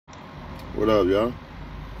What up, y'all?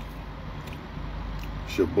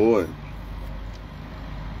 It's your boy.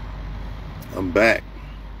 I'm back.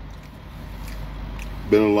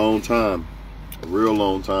 Been a long time. A real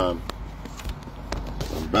long time.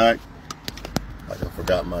 I'm back. Like I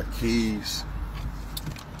forgot my keys.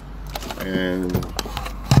 And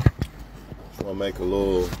I'll make a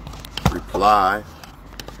little reply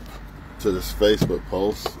to this Facebook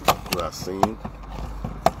post that I seen.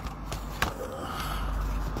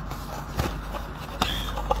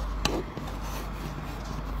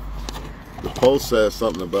 The post says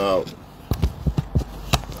something about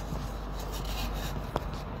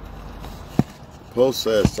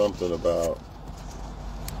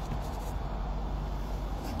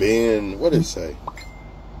being, what did it say?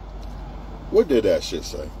 What did that shit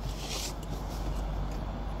say?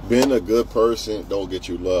 Being a good person don't get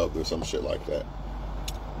you loved or some shit like that.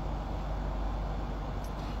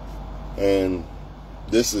 And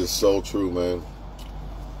this is so true, man.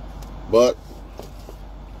 But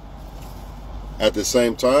at the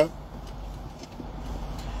same time,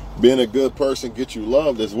 being a good person gets you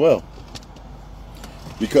loved as well.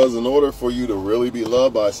 Because in order for you to really be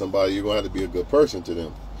loved by somebody, you're going to have to be a good person to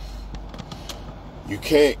them. You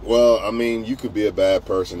can't, well, I mean, you could be a bad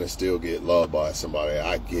person and still get loved by somebody.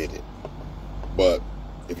 I get it. But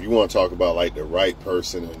if you want to talk about like the right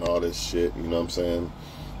person and all this shit, you know what I'm saying?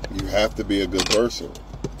 You have to be a good person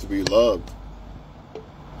to be loved.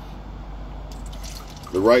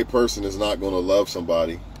 The right person is not going to love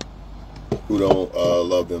somebody who don't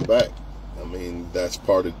love them back. I mean, that's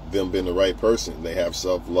part of them being the right person. They have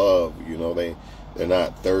self-love, you know, they're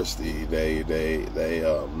not thirsty. They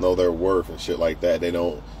know their worth and shit like that. They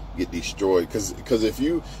don't get destroyed. Because if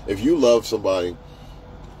you love somebody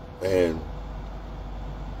and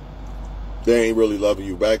they ain't really loving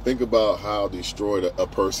you back, think about how destroyed a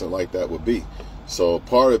person like that would be. So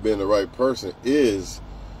part of being the right person is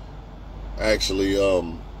actually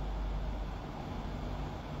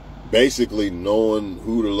basically knowing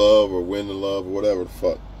who to love or when to love or whatever the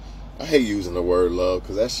fuck. I hate using the word love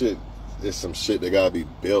because that shit is some shit that gotta be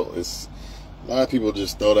built. It's a lot of people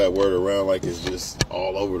just throw that word around like it's just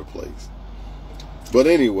all over the place. But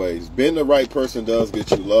anyways, being the right person does get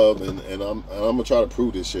you love, and I'm gonna try to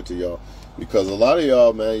prove this shit to y'all, because a lot of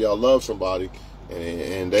y'all, man, y'all love somebody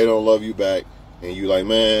and they don't love you back, and you like,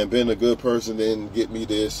 man, being a good person didn't get me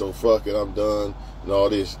this, so fuck it, I'm done and all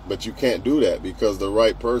this. But you can't do that, because the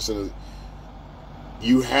right person,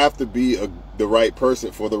 you have to be the right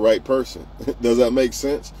person for the right person. Does that make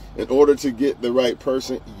sense? In order to get the right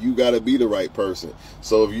person, you got to be the right person.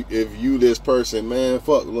 So if you this person, man,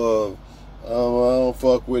 fuck love, I don't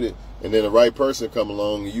fuck with it, and then the right person come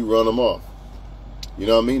along and you run them off, you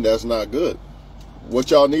know what I mean? That's not good. What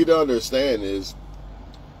y'all need to understand is,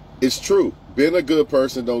 it's true, being a good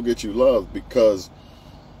person don't get you love, because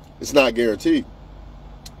it's not guaranteed.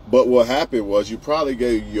 But what happened was you probably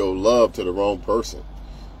gave your love to the wrong person.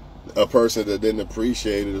 A person that didn't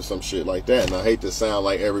appreciate it or some shit like that. And I hate to sound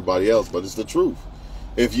like everybody else, but it's the truth.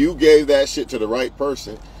 If you gave that shit to the right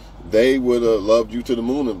person, they would have loved you to the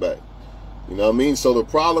moon and back. You know what I mean? So the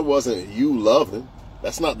problem wasn't you loving.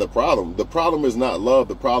 That's not the problem. The problem is not love.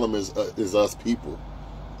 The problem is us people.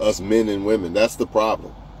 Us men and women. That's the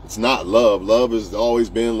problem. It's not love. Love has always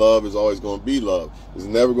been love. Is always going to be love. It's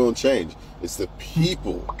never going to change. It's the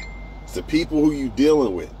people. It's the people who you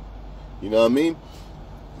dealing with. You know what I mean?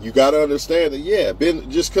 You got to understand that, yeah,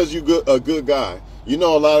 just because you a good guy. You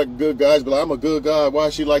know, a lot of good guys, but I'm a good guy. Why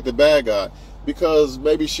she like the bad guy? Because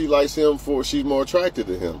maybe she likes him she's more attracted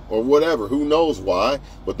to him or whatever. Who knows why?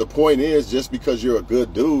 But the point is, just because you're a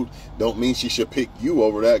good dude don't mean she should pick you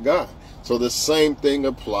over that guy. So the same thing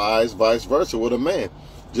applies vice versa with a man.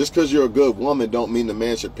 Just because you're a good woman don't mean the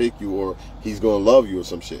man should pick you or he's going to love you or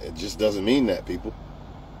some shit. It just doesn't mean that, people.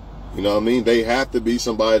 You know what I mean? They have to be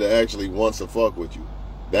somebody that actually wants to fuck with you.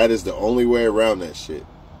 That is the only way around that shit.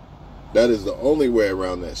 That is the only way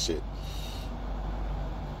around that shit.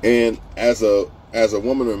 And as a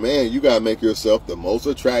woman or man, you got to make yourself the most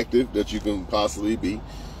attractive that you can possibly be.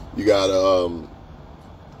 You got to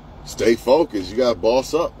stay focused. You got to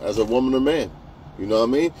boss up as a woman or man. You know what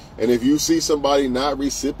I mean? And if you see somebody not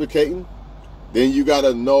reciprocating, then you got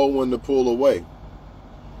to know when to pull away.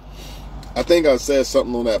 I think I said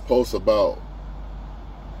something on that post about,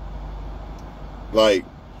 like,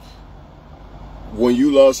 when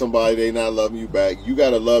you love somebody, they not loving you back, you got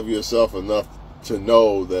to love yourself enough to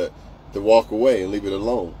know that to walk away and leave it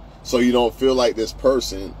alone. So you don't feel like this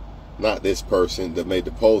person, not this person that made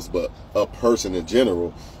the post, but a person in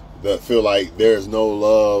general, that feel like there's no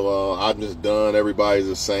love, I'm just done, everybody's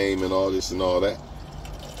the same and all this and all that.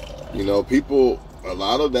 You know, people a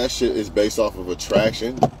lot of that shit is based off of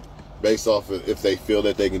attraction, based off of if they feel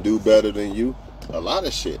that they can do better than you. A lot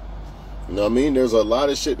of shit. You know what I mean? There's a lot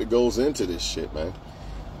of shit that goes into this shit, man.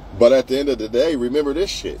 But at the end of the day, remember this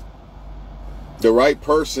shit. The right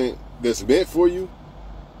person that's meant for you,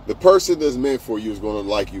 the person that's meant for you is going to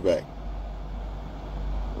like you back.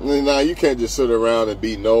 Now, you can't just sit around and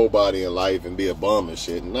be nobody in life and be a bum and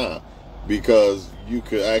shit. Nah. Because you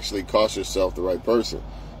could actually cost yourself the right person.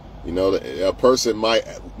 You know, a person might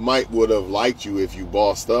would have liked you if you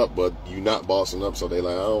bossed up, but you not bossing up, so they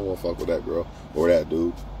like, I don't want to fuck with that girl or that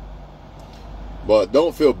dude. But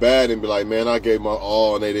don't feel bad and be like, man, I gave my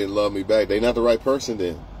all and they didn't love me back. They not the right person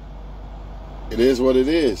then. It is what it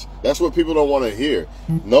is. That's what people don't want to hear.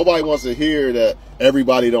 Nobody wants to hear that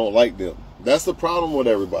everybody don't like them. That's the problem with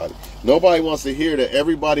everybody. Nobody wants to hear that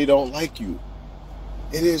everybody don't like you.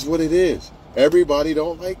 It is what it is. Everybody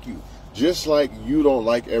don't like you. Just like you don't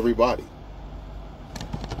like everybody.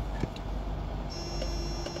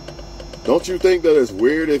 Don't you think that it's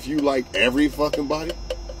weird if you like every fucking body?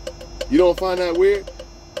 You don't find that weird?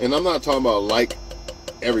 And I'm not talking about like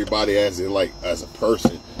everybody as in like as a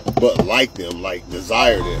person, but like them, like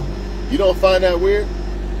desire them. You don't find that weird?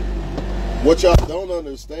 What y'all don't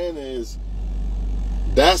understand is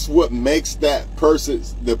that's what makes that person,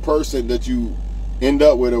 the person that you end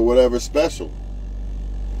up with or whatever, special.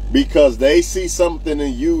 Because they see something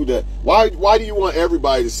in you that, why do you want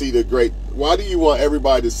everybody to see the great, why do you want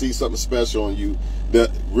everybody to see something special in you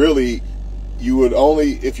that really, you would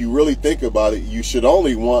only, if you really think about it, you should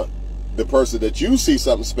only want the person that you see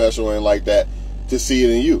something special in like that to see it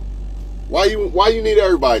in you. Why you need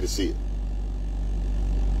everybody to see it?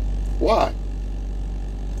 Why?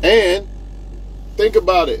 And think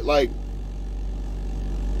about it, like,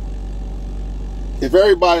 if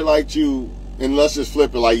everybody liked you, and let's just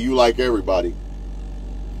flip it like you like everybody,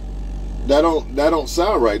 that don't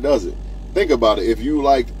sound right, does it? Think about it. If you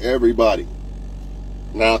liked everybody,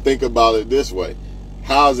 now think about it this way: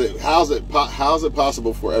 how's it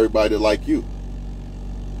possible for everybody to like you?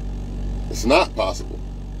 It's not possible.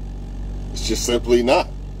 It's just simply not.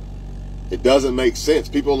 It doesn't make sense.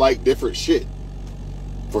 People like different shit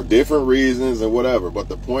for different reasons and whatever. But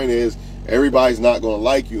the point is, everybody's not going to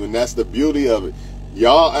like you, and that's the beauty of it.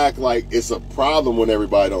 Y'all act like it's a problem when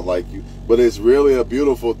everybody don't like you, but it's really a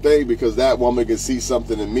beautiful thing because that woman can see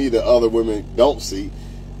something in me that other women don't see,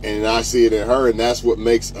 and I see it in her, and that's what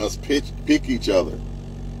makes us pick each other.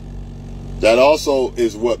 That also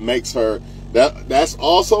is what makes her, that's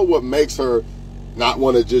also what makes her not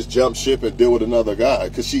want to just jump ship and deal with another guy,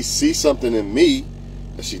 because she sees something in me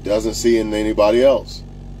that she doesn't see in anybody else.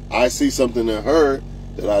 I see something in her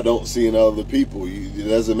that I don't see in other people.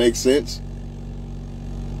 Does it make sense?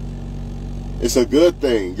 It's a good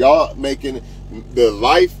thing. Y'all making the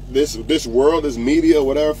life, this world, this media,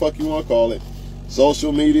 whatever fuck you want to call it,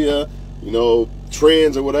 social media, you know,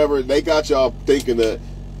 trends or whatever, they got y'all thinking that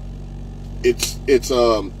it's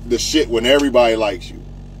the shit when everybody likes you.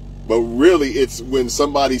 But really, it's when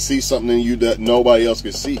somebody sees something in you that nobody else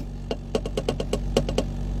can see.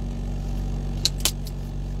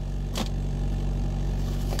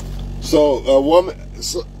 So a woman,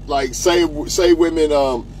 like say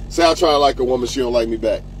women, say I try to like a woman, she don't like me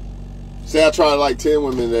back. Say I try to like 10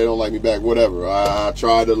 women, they don't like me back, whatever. I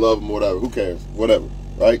try to love them, whatever. Who cares? Whatever,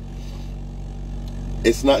 right?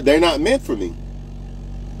 They're not meant for me.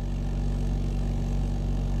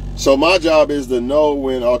 So my job is to know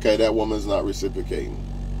when, okay, that woman's not reciprocating.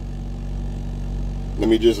 Let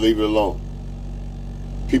me just leave it alone.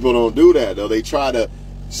 People don't do that, though. They try to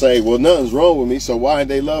say, well, nothing's wrong with me, so why aren't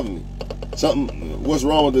they loving me? What's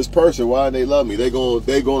wrong with this person? Why they love me? They gonna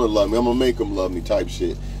love me. I'm gonna make them love me type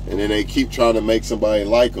shit. And then they keep trying to make somebody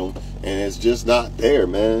like them, and it's just not there,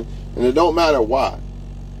 man. And it don't matter why.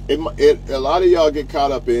 A lot of y'all get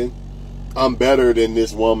caught up in, I'm better than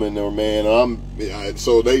this woman or man,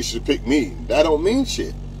 so they should pick me. That don't mean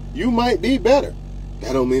shit. You might be better.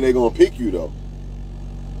 That don't mean they're gonna pick you though.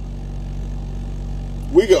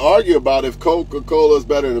 We could argue about if Coca-Cola is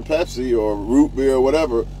better than Pepsi or root beer or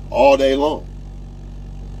whatever all day long.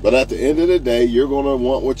 But at the end of the day, you're going to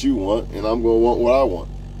want what you want, and I'm going to want what I want.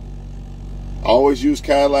 I always use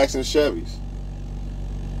Cadillacs and Chevys,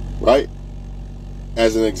 right?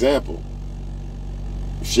 As an example.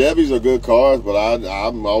 Chevys are good cars, but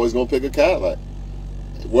I'm always going to pick a Cadillac.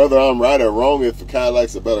 Whether I'm right or wrong if a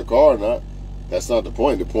Cadillac's a better car or not, that's not the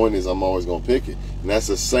point. The point is I'm always going to pick it. And that's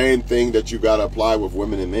the same thing that you got to apply with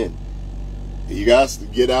women and men. You guys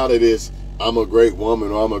get out of this, I'm a great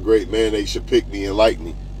woman or I'm a great man, they should pick me and like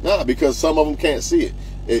me. Nah, because some of them can't see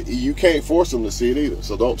it. You can't force them to see it either,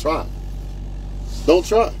 so don't try. Don't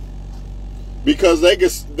try. Because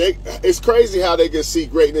it's crazy how they can see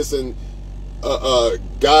greatness in a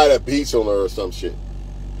guy that beats on her or some shit.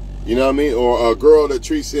 You know what I mean? Or a girl that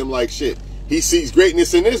treats him like shit. He sees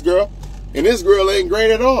greatness in this girl, and this girl ain't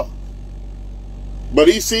great at all. But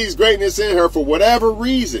he sees greatness in her for whatever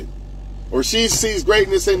reason. Or she sees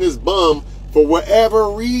greatness in this bum for whatever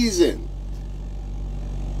reason.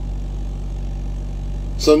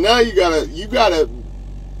 So now you gotta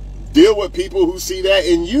deal with people who see that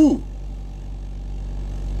in you.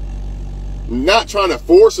 Not trying to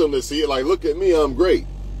force them to see it like, look at me, I'm great.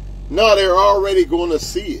 No, they're already going to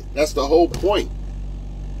see it. That's the whole point.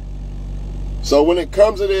 So when it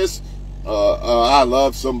comes to this, I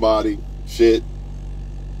love somebody, shit.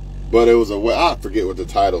 But it was I forget what the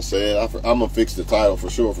title said. I'm going to fix the title for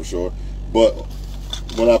sure. But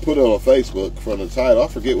when I put it on Facebook from the title, I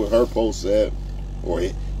forget what her post said. Or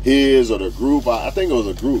his or the group. I think it was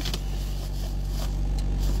a group.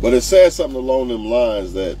 But it said something along them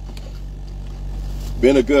lines that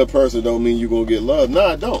being a good person don't mean you're going to get love. No,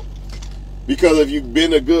 I don't. Because if you've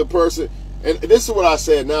been a good person, and this is what I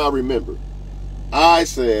said, now I remember. I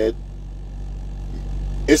said,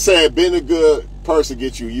 it said being a good person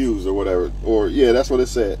gets you used or whatever. Or, yeah, that's what it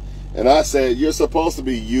said. And I said, you're supposed to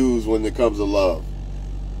be used when it comes to love.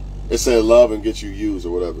 It said love and get you used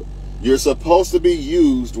or whatever. You're supposed to be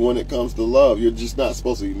used when it comes to love. You're just not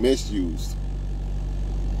supposed to be misused.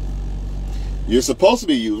 You're supposed to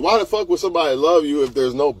be used. Why the fuck would somebody love you if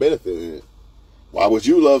there's no benefit in it? Why would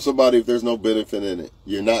you love somebody if there's no benefit in it?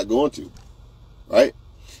 You're not going to. Right?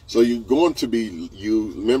 So you're going to be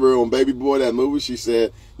used. Remember on Baby Boy, that movie, she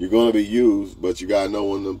said, you're going to be used, but you got to know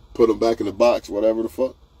when to put them back in the box, whatever the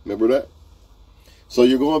fuck. Remember that? So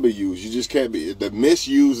you're going to be used. You just can't be. The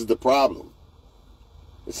misuse is the problem.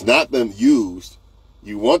 It's not them used.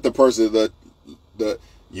 You want the person that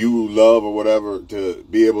you love or whatever to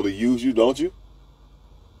be able to use you, don't you?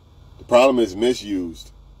 The problem is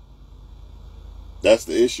misused. That's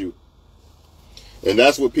the issue. And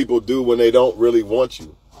that's what people do when they don't really want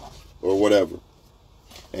you or whatever.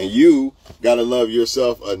 And you got to love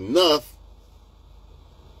yourself enough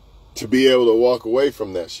to be able to walk away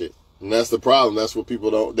from that shit. And that's the problem. That's what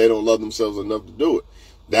people they don't love themselves enough to do it.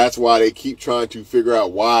 That's why they keep trying to figure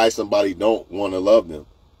out why somebody don't want to love them.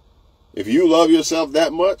 If you love yourself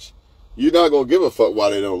that much, you're not going to give a fuck why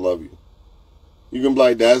they don't love you. You can be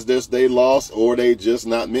like, that's just they lost or they just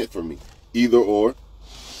not meant for me. Either or.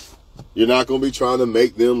 You're not going to be trying to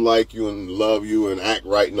make them like you and love you and act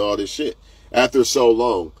right and all this shit after so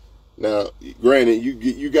long. Now, granted,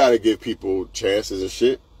 you got to give people chances and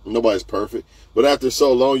shit. Nobody's perfect. But after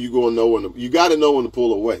so long, you got to know when to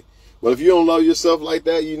pull away. But if you don't love yourself like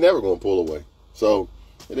that, you're never going to pull away. So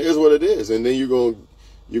it is what it is. And then you're going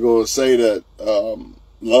to say that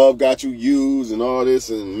love got you used and all this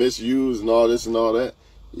and misused and all this and all that.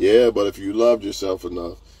 Yeah, but if you loved yourself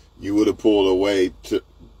enough, you would have pulled away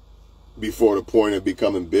before the point of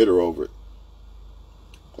becoming bitter over it.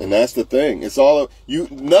 And that's the thing. It's all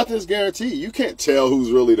nothing's guaranteed. You can't tell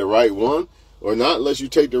who's really the right one or not unless you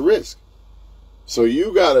take the risk. So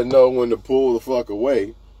you got to know when to pull the fuck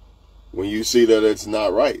away when you see that it's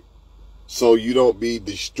not right. So you don't be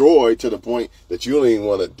destroyed to the point that you don't even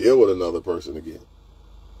want to deal with another person again.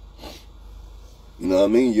 You know what I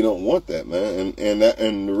mean? You don't want that, man.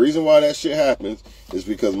 And the reason why that shit happens is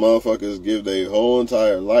because motherfuckers give their whole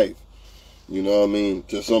entire life, you know what I mean,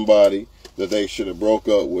 to somebody that they should have broke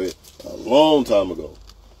up with a long time ago.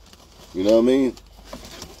 You know what I mean?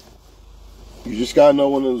 You just gotta know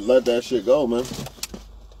when to let that shit go, man.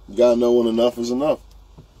 You gotta know when enough is enough.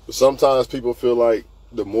 But sometimes people feel like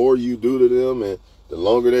the more you do to them and the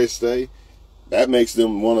longer they stay, that makes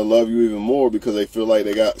them want to love you even more because they feel like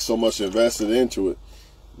they got so much invested into it.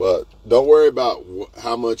 But don't worry about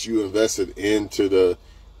how much you invested into the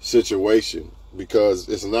situation because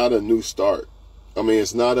it's not a new start. I mean,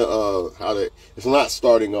 it's not it's not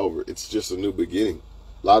starting over. It's just a new beginning.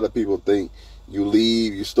 A lot of people think you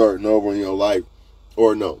leave, you're starting over in your life.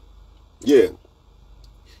 Or no. Yeah.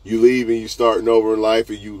 You leave and you starting over in life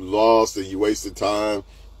and you lost and you wasted time.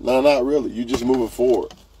 No, not really. You're just moving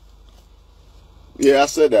forward. Yeah, I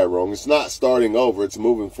said that wrong. It's not starting over. It's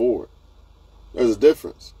moving forward. There's a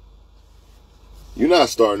difference. You're not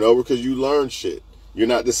starting over because you learned shit. You're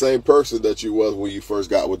not the same person that you was when you first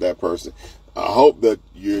got with that person. I hope that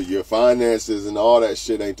your finances and all that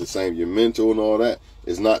shit ain't the same. Your mental and all that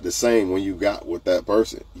is not the same when you got with that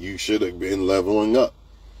person. You should have been leveling up.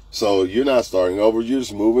 So you're not starting over. You're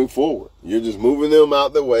just moving forward. You're just moving them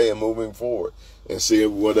out the way and moving forward and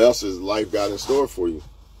seeing what else is life got in store for you.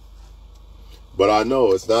 But I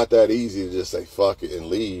know it's not that easy to just say fuck it and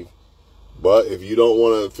leave. But if you don't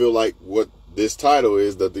want to feel like what this title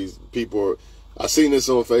is that these people are, I seen this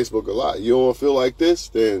on Facebook a lot. You don't feel like this,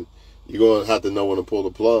 then you're going to have to know when to pull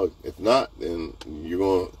the plug. If not, then you're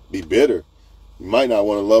going to be bitter. You might not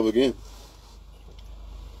want to love again.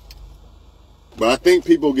 But I think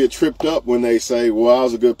people get tripped up when they say, well, I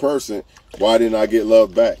was a good person. Why didn't I get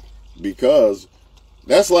love back? Because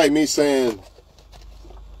that's like me saying,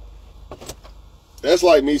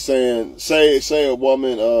 say a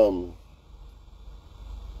woman,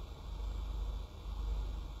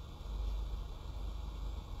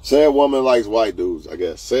 say a woman likes white dudes, I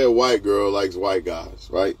guess. Say a white girl likes white guys,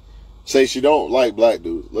 right? Say she don't like black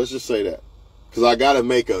dudes. Let's just say that. Because I got to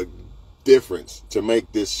make a difference to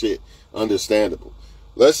make this shit understandable.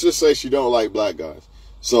 Let's just say she don't like black guys.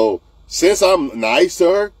 So, since I'm nice to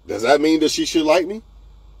her, does that mean that she should like me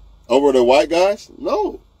over the white guys?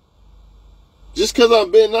 No. Just because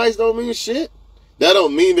I'm being nice don't mean shit. That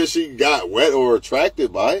don't mean that she got wet or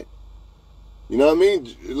attracted by it. You know what I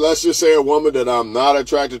mean? Let's just say a woman that I'm not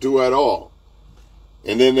attracted to at all.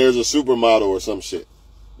 And then there's a supermodel or some shit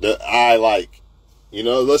that I like. You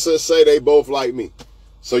know, let's just say they both like me.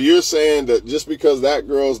 So you're saying that just because that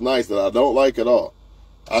girl's nice that I don't like at all,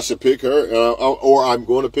 I should pick her, or I'm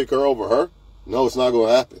going to pick her over her? No, it's not going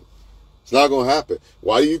to happen. It's not going to happen.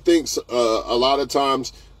 Why do you think a lot of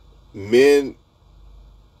times men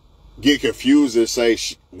get confused and say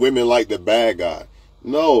women like the bad guy?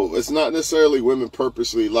 No, it's not necessarily women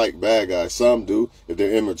purposely like bad guys. Some do if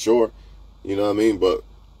they're immature. You know what I mean? But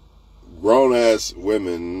grown-ass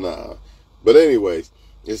women, nah. But anyways,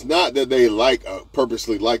 it's not that they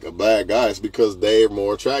purposely like a bad guy. It's because they're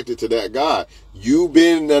more attracted to that guy. You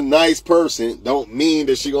being a nice person don't mean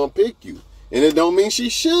that she gonna pick you. And it don't mean she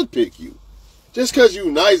should pick you. Just because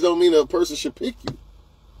you nice don't mean a person should pick you.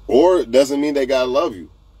 Or it doesn't mean they gotta love you.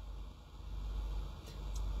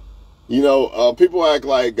 You know, people act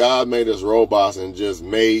like God made us robots and just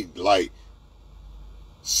made like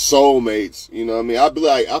soulmates. You know what I mean?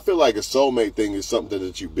 I feel like a soulmate thing is something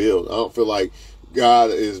that you build. I don't feel like God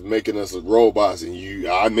is making us robots and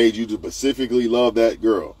I made you to specifically love that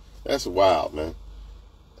girl. That's wild, man.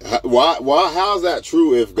 How is that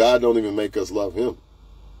true if God don't even make us love him?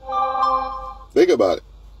 Think about it.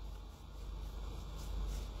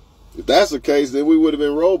 If that's the case, then we would have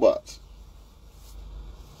been robots.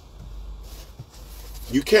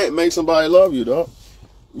 You can't make somebody love you, dog.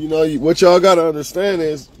 You know, what y'all got to understand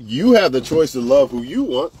is you have the choice to love who you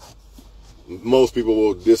want. Most people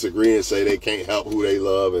will disagree and say they can't help who they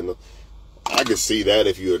love. And I can see that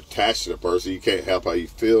if you're attached to the person, you can't help how you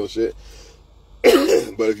feel and shit.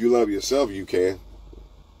 But if you love yourself, you can.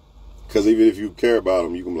 Because even if you care about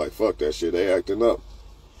them, you can be like, fuck that shit, they acting up.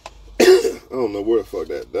 I don't know where the fuck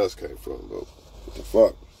that dust came from, though. What the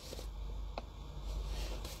fuck?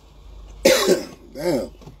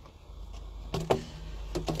 Damn.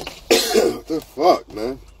 What the fuck,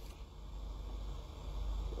 man?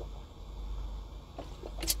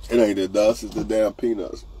 It ain't the dust, it's the damn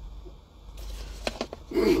peanuts.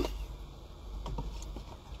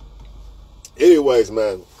 Anyways,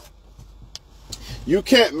 man. You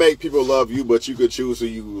can't make people love you, but you could choose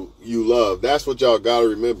who you love. That's what y'all gotta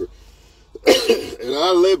remember. And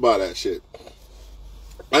I live by that shit.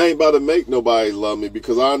 I ain't about to make nobody love me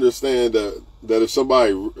because I understand that if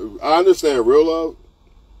somebody, I understand real love,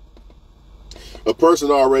 a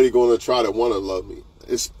person already going to try to want to love me.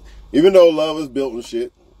 It's, even though love is built and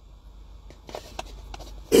shit,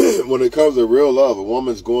 when it comes to real love, a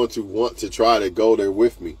woman's going to want to try to go there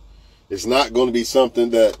with me. It's not going to be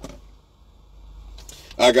something that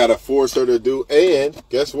I got to force her to do. And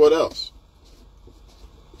guess what else?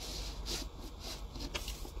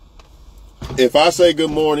 If I say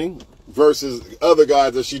good morning versus other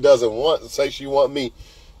guys that she doesn't want, say she want me,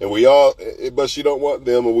 and but she don't want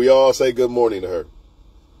them, and we all say good morning to her.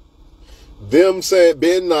 Them saying,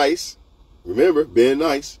 being nice, remember, being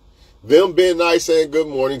nice. Them being nice saying good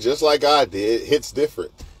morning, just like I did, hits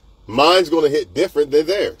different. Mine's going to hit different than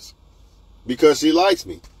theirs. Because she likes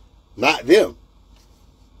me. Not them.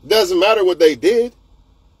 Doesn't matter what they did.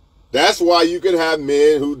 That's why you can have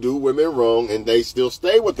men who do women wrong and they still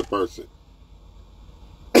stay with the person.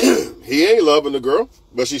 He ain't loving the girl,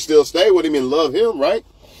 but she still stay with him and love him, right?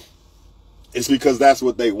 It's because that's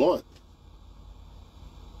what they want.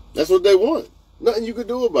 That's what they want. Nothing you can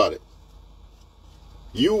do about it.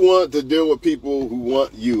 You want to deal with people who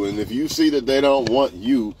want you, and if you see that they don't want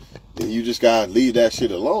you, then you just gotta leave that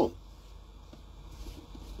shit alone.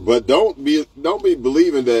 But don't be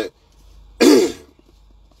believing that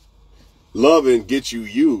loving gets you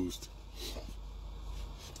used.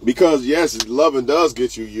 Because yes, loving does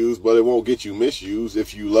get you used, but it won't get you misused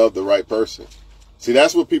if you love the right person. See,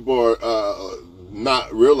 that's what people are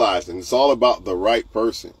not realizing. It's all about the right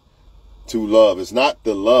person to love. It's not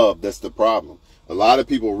the love that's the problem. A lot of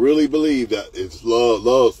people really believe that it's love.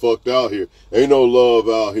 Love's fucked out here. Ain't no love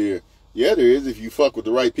out here. Yeah, there is if you fuck with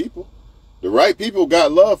the right people. The right people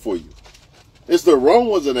got love for you. It's the wrong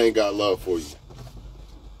ones that ain't got love for you.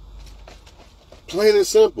 Plain and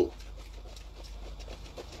simple.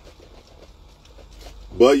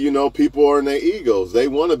 But, you know, people are in their egos. They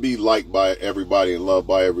want to be liked by everybody and loved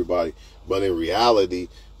by everybody. But in reality,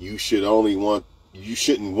 you shouldn't want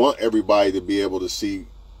everybody to be able to see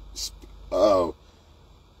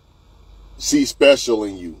special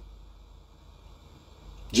in you.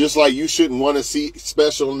 Just like you shouldn't want to see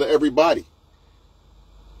special in everybody.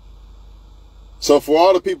 So for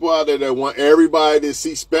all the people out there that want everybody to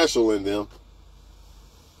see special in them,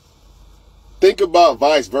 think about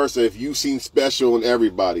vice versa if you see special in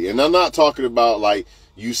everybody. And I'm not talking about like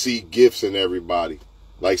you see gifts in everybody.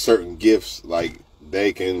 Like certain gifts, like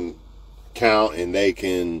they can count and they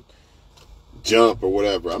can jump or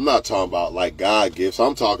whatever. I'm not talking about like God gifts.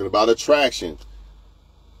 I'm talking about attraction.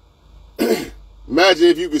 Imagine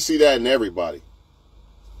if you could see that in everybody.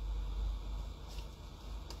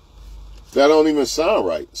 That don't even sound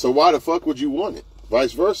right. So why the fuck would you want it?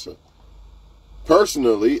 Vice versa.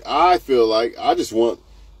 Personally, I feel like I feel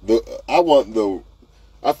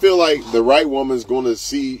like the right woman's going to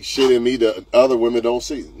see shit in me that other women don't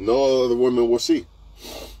see. No other women will see.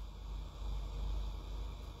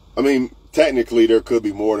 I mean, technically there could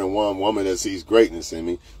be more than one woman that sees greatness in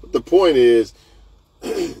me. But the point is,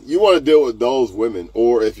 you want to deal with those women,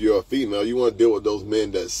 or if you're a female, you want to deal with those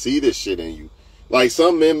men that see this shit in you. Like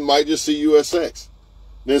some men might just see you as sex.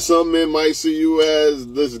 Then some men might see you as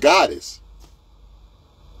this goddess.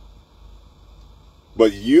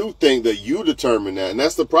 But you think that you determine that. And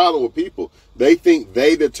that's the problem with people. They think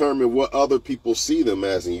they determine what other people see them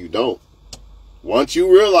as, and you don't. Once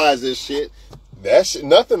you realize this shit,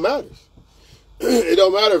 nothing matters. It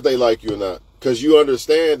don't matter if they like you or not. Because you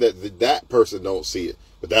understand that that person don't see it.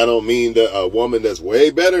 But that don't mean that a woman that's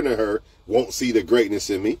way better than her won't see the greatness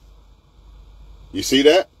in me. You see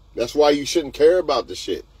that? That's why you shouldn't care about the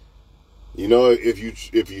shit. You know, if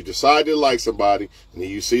you decide to like somebody and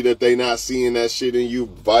you see that they not seeing that shit in you,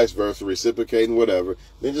 vice versa, reciprocating, whatever,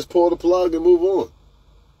 then just pull the plug and move on.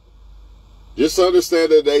 Just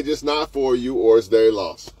understand that they just not for you, or it's their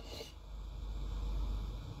loss.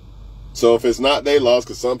 So if it's not their loss,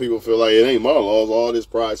 because some people feel like it ain't my loss, all this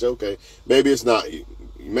pride, okay, maybe it's not you.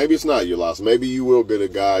 Maybe it's not your loss. Maybe you will get a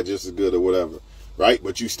guy just as good or whatever, right?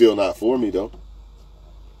 But you still not for me though.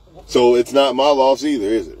 So it's not my loss either,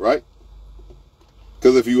 is it, right?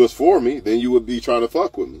 Because if you was for me, then you would be trying to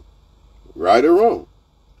fuck with me. Right or wrong?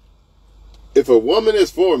 If a woman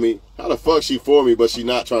is for me, how the fuck she for me, but she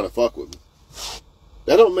not trying to fuck with me?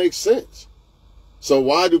 That don't make sense. So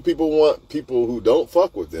why do people want people who don't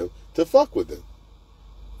fuck with them to fuck with them?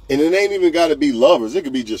 And it ain't even got to be lovers. It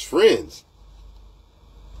could be just friends.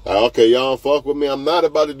 Okay, y'all don't fuck with me. I'm not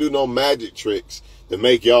about to do no magic tricks to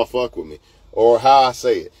make y'all fuck with me. Or how I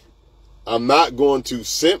say it. I'm not going to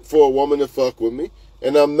simp for a woman to fuck with me.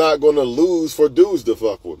 And I'm not going to lose for dudes to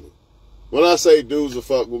fuck with me. When I say dudes to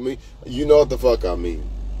fuck with me, you know what the fuck I mean.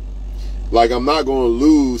 Like, I'm not going to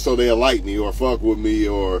lose so they'll like me or fuck with me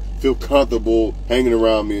or feel comfortable hanging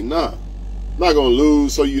around me. Nah. I'm not going to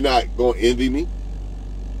lose so you're not going to envy me.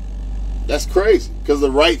 That's crazy. Because the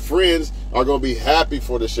right friends are going to be happy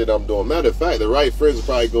for the shit I'm doing. Matter of fact, the right friends are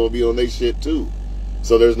probably going to be on their shit too.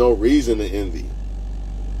 So there's no reason to envy.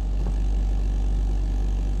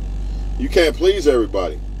 You can't please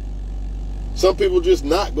everybody. Some people just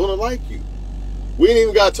not going to like you. We ain't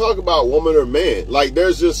even got to talk about woman or man. Like,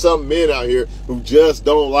 there's just some men out here who just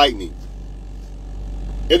don't like me.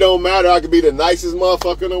 It don't matter. I could be the nicest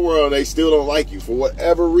motherfucker in the world and they still don't like you for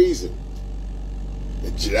whatever reason.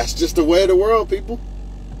 That's just the way of the world, people.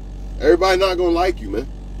 Everybody not going to like you, man.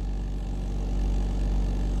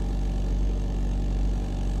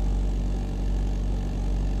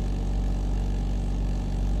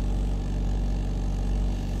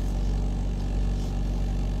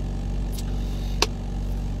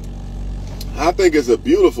 I think it's a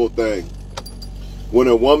beautiful thing when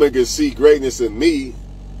a woman can see greatness in me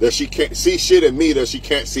that she can't see shit in me that she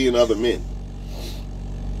can't see in other men.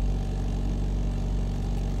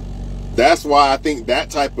 That's why I think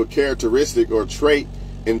that type of characteristic or trait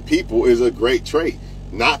in people is a great trait.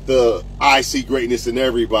 Not the I see greatness in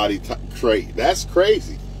everybody trait. That's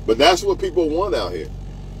crazy. But that's what people want out here.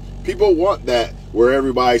 People want that where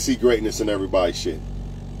everybody see greatness in everybody's shit.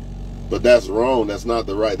 But that's wrong. That's not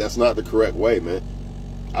that's not the correct way, man.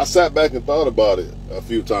 I sat back and thought about it a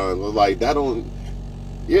few times. I was like,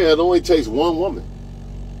 Yeah, it only takes one woman.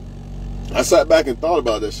 I sat back and thought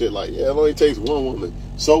about that shit. Like, yeah, it only takes one woman.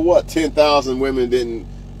 So what? 10,000 women didn't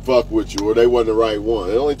fuck with you, or they wasn't the right one.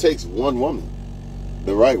 It only takes one woman,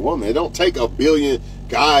 the right woman. It don't take a billion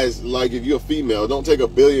guys. Like, if you're a female, it don't take a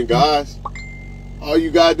billion guys. All you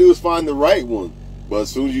gotta do is find the right one. But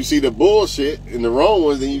as soon as you see the bullshit and the wrong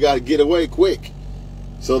ones, then you gotta get away quick,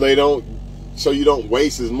 so you don't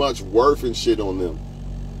waste as much worth and shit on them.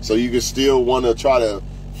 So you can still want to try to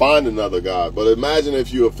find another guy. But imagine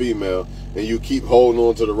if you're a female and you keep holding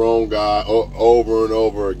on to the wrong guy over and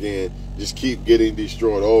over again. Just keep getting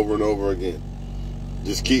destroyed over and over again.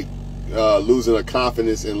 Just keep losing a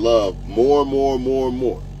confidence in love more and more and more and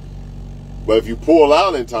more. But if you pull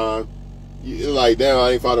out in time, you're like, damn,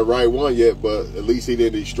 I ain't found the right one yet, but at least he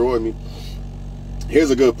didn't destroy me. Here's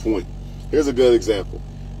a good point. Here's a good example.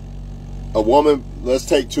 A woman, let's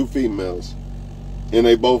take two females, and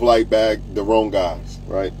they both like bagged the wrong guys,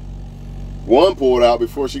 right? One pulled out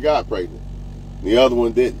before she got pregnant. The other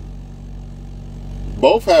one didn't.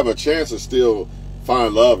 Both have a chance to still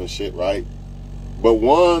find love and shit, right? But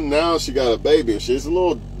one, now she got a baby and shit. It's a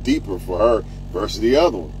little deeper for her versus the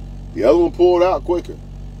other one. The other one pulled out quicker.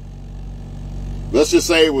 Let's just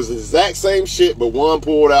say it was the exact same shit, but one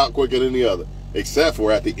pulled out quicker than the other. Except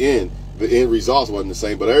for at the end results wasn't the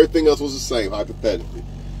same, but everything else was the same, hypothetically.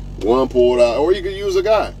 One pulled out, or you could use a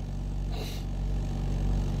guy.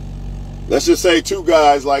 Let's just say two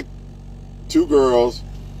guys, like two girls,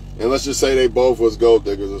 and let's just say they both was gold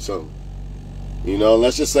diggers or something. You know,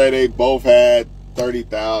 let's just say they both had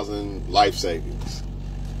 30,000 life savings.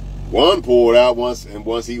 One pulled out once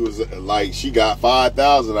he was like, she got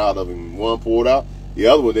 5,000 out of him. One pulled out. The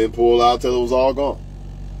other one didn't pull out till it was all gone.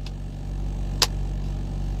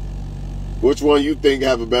 Which one you think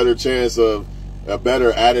have a better chance of a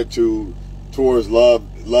better attitude towards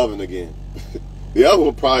loving again? The other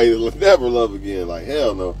one probably never love again. Like,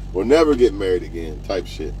 hell no. Or never get married again type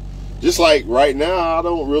shit. Just like right now, I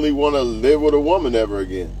don't really want to live with a woman ever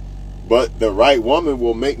again. But the right woman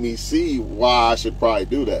will make me see why I should probably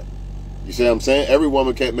do that. You see what I'm saying? Every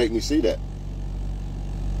woman can't make me see that.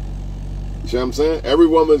 You see what I'm saying? Every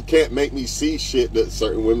woman can't make me see shit that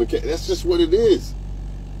certain women can't. That's just what it is.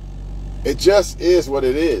 It just is what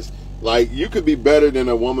it is. Like, you could be better than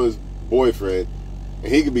a woman's boyfriend,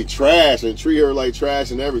 and he could be trash and treat her like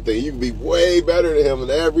trash and everything. You could be way better than him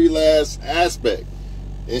in every last aspect.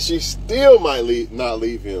 And she still might not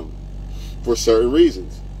leave him for certain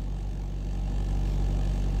reasons.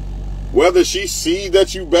 Whether she see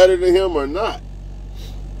that you better than him or not.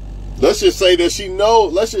 Let's just say that she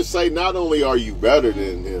knows. Let's just say not only are you better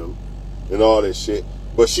than him and all this shit,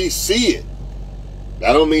 but she see it.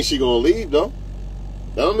 That don't mean she gonna leave, though.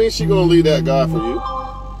 That don't mean she gonna leave that guy for you.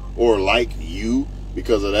 Or like you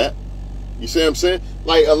because of that. You see what I'm saying?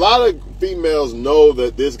 Like, a lot of females know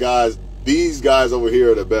that these guys over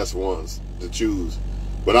here are the best ones to choose.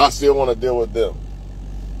 But I still want to deal with them.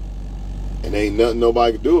 And ain't nothing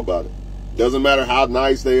nobody can do about it. Doesn't matter how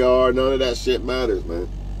nice they are. None of that shit matters, man.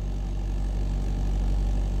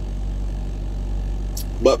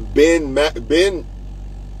 But being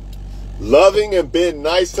loving and being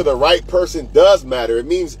nice to the right person does matter. It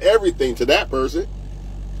means everything to that person.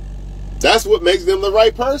 That's what makes them the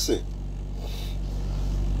right person.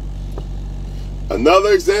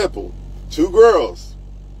 Another example. Two girls,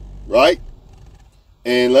 right?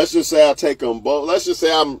 And let's just say I take them both. Let's just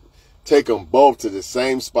say I'm take them both to the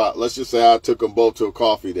same spot. Let's just say I took them both to a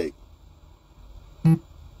coffee date.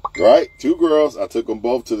 Right? Two girls. I took them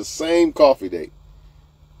both to the same coffee date.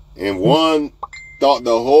 And one thought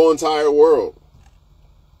the whole entire world.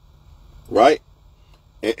 Right?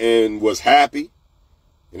 And was happy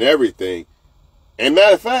and everything. And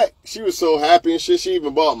matter of fact, she was so happy and shit, she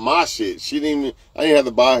even bought my shit. I didn't have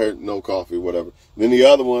to buy her no coffee, whatever. Then the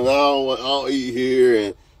other one, I don't eat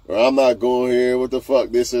here, or I'm not going here, what the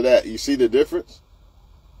fuck, this or that. You see the difference?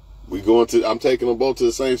 I'm taking them both to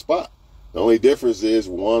the same spot. The only difference is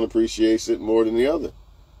one appreciates it more than the other.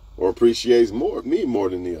 Or appreciates me more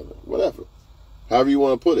than the other. Whatever. However you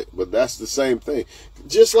want to put it. But that's the same thing.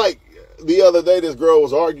 Just like the other day, this girl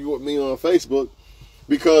was arguing with me on Facebook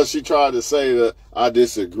because she tried to say that I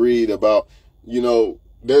disagreed about,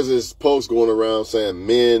 there's this post going around saying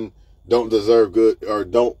men don't deserve good or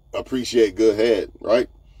don't appreciate good head, right?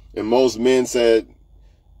 And most men said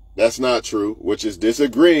that's not true, which is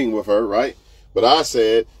disagreeing with her, right? But I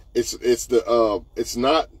said it's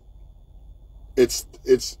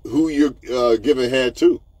who you're giving head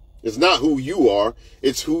to. It's not who you are,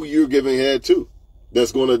 it's who you're giving head to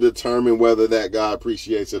that's going to determine whether that guy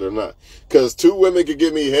appreciates it or not. Because two women could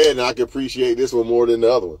give me head and I can appreciate this one more than the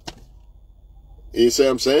other one. You see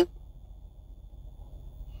what I'm saying?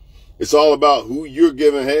 It's all about who you're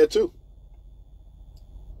giving head to.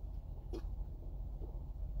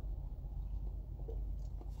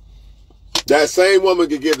 That same woman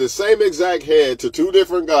could give the same exact head to two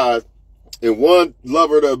different guys, and one love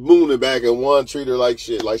her to moon and back, and one treat her like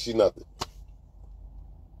shit, like she's nothing.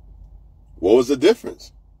 What was the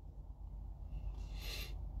difference?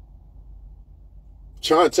 I'm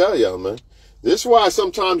trying to tell y'all, man. This is why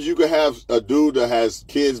sometimes you could have a dude that has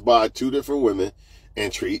kids by two different women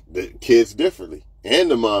and treat the kids differently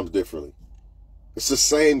and the moms differently. It's the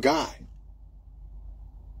same guy.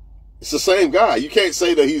 It's the same guy. You can't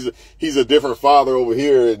say that he's a different father over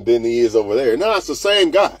here than he is over there. No, it's the same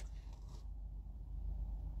guy.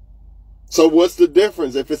 So what's the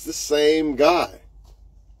difference if it's the same guy?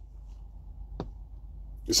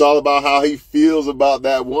 It's all about how he feels about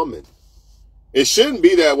that woman. It shouldn't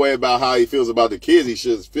be that way about how he feels about the kids. He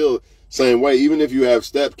should feel the same way. Even if you have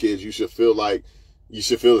stepkids, you should feel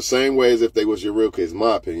the same way as if they was your real kids, in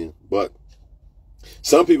my opinion. But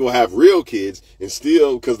some people have real kids and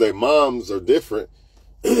still, because their moms are different,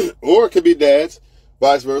 or it could be dads,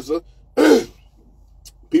 vice versa,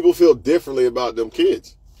 people feel differently about them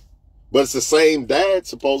kids. But it's the same dad,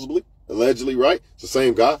 supposedly, allegedly, right? It's the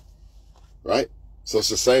same guy, right? So it's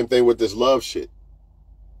the same thing with this love shit.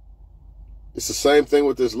 It's the same thing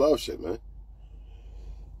with this love shit, man.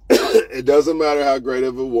 It doesn't matter how great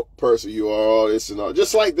of a person you are, all this and all.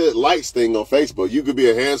 Just like the likes thing on Facebook. You could be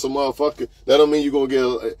a handsome motherfucker. That don't mean you're going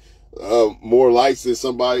to get more likes than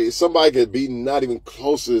somebody. Somebody could be not even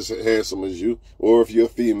close as handsome as you. Or if you're a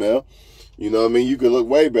female, you know what I mean? You could look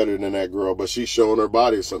way better than that girl, but she's showing her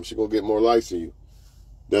body or something. She's going to get more likes than you.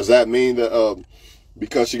 Does that mean that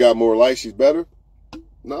because she got more likes, she's better?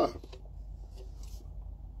 Nah.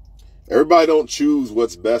 Everybody don't choose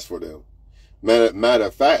what's best for them. Matter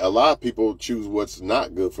of fact, a lot of people choose what's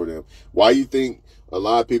not good for them. Why you think a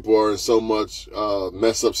lot of people are in so much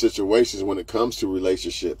mess up situations when it comes to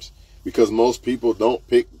relationships? Because most people don't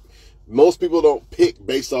pick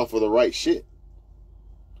based off of the right shit.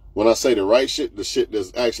 When I say the right shit, the shit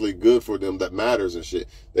that's actually good for them, that matters and shit.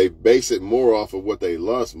 They base it more off of what they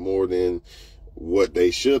lust more than what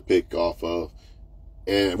they should pick off of.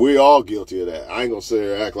 And we're all guilty of that. I ain't going to sit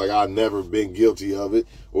here and act like I've never been guilty of it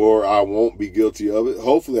or I won't be guilty of it.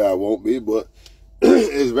 Hopefully I won't be, but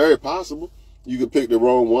it's very possible. You could pick the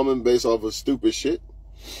wrong woman based off of stupid shit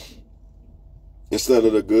instead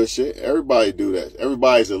of the good shit. Everybody do that.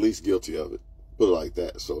 Everybody's at least guilty of it. Put it like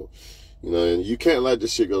that. So, you know, and you can't let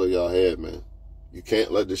this shit go to your head, man. You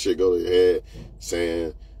can't let this shit go to your head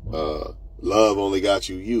saying, love only got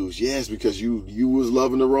you used. Yes, because you was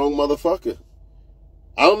loving the wrong motherfucker.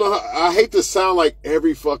 I don't know I hate to sound like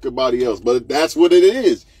every fucking body else, but that's what it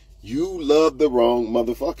is. You love the wrong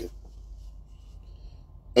motherfucker.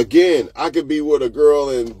 Again, I could be with a girl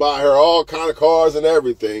and buy her all kind of cars and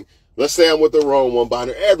everything. Let's say I'm with the wrong one, buying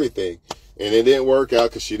her everything. And it didn't work out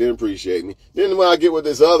because she didn't appreciate me. Then when I get with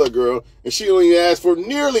this other girl and she don't even ask for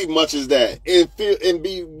nearly much as that and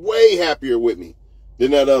be way happier with me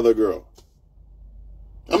than that other girl.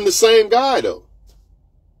 I'm the same guy though.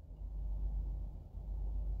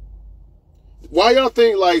 Why y'all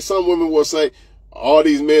think like some women will say, all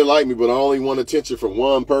these men like me, but I only want attention from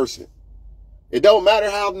one person? It don't matter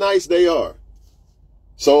how nice they are.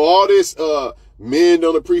 So all this men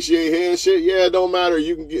don't appreciate head shit, yeah, it don't matter.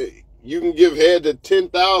 You can give head to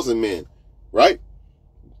 10,000 men, right?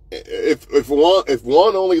 If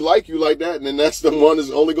one only like you like that, then that's the one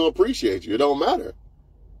that's only gonna appreciate you. It don't matter.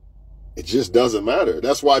 It just doesn't matter.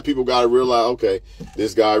 That's why people gotta realize, okay,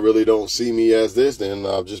 this guy really don't see me as this, then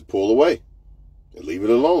I'll just pull away. And leave it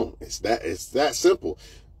alone. It's that simple.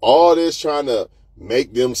 All this trying to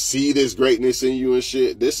make them see this greatness in you and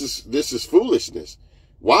shit, this is foolishness.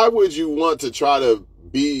 Why would you want to try to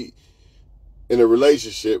be in a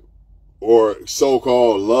relationship or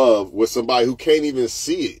so-called love with somebody who can't even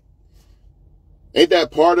see it? Ain't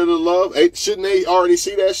that part of the love? Shouldn't they already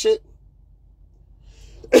see that shit?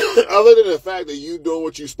 Other than the fact that you doing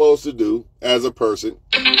what you're supposed to do as a person,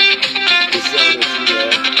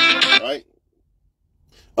 right?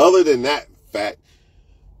 Other than that fact,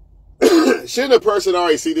 shouldn't a person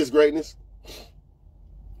already see this greatness?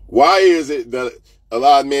 Why is it that a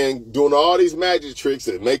lot of men doing all these magic tricks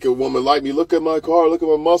that make a woman like me? Look at my car, look at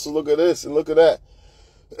my muscle, look at this, and look at that.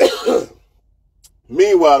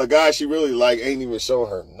 Meanwhile, the guy she really like ain't even showing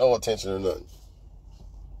her no attention or nothing.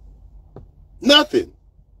 Nothing.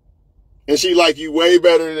 And she like you way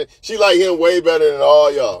better than, she like him way better than all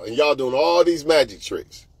y'all. And y'all doing all these magic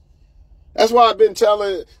tricks. That's why I've been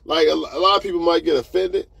telling, like, a lot of people might get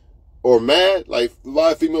offended. or mad. Like, a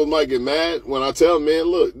lot of females might get mad when I tell them, man,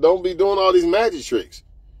 look, don't be doing all these magic tricks.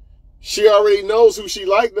 She already knows who she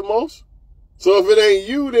liked the most. So if it ain't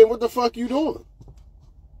you, then what the fuck you doing?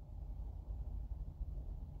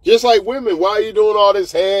 Just like women, why are you doing all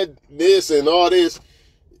this head, this and all this?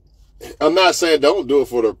 I'm not saying don't do it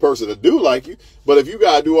for the person that do like you, but if you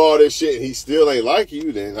gotta do all this shit and he still ain't like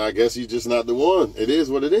you, then I guess he's just not the one. It is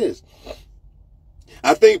what it is.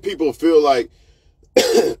 I think people feel like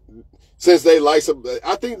since they like somebody,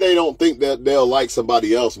 I think they don't think that they'll like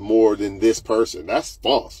somebody else more than this person. That's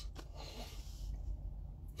false.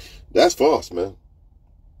 That's false, man.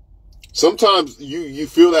 Sometimes you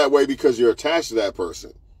feel that way because you're attached to that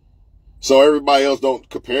person. So everybody else don't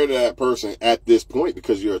compare to that person at this point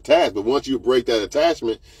because you're attached. But once you break that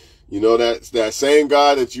attachment, you know, that same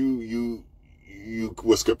guy that you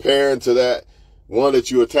was comparing to that one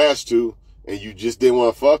that you attached to and you just didn't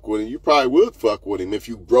want to fuck with him, you probably would fuck with him if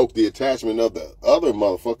you broke the attachment of the other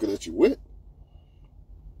motherfucker that you with.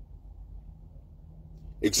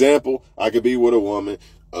 Example, I could be with a woman,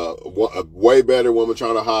 a way better woman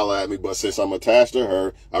trying to holler at me, but since I'm attached to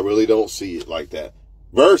her, I really don't see it like that.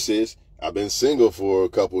 Versus, I've been single for a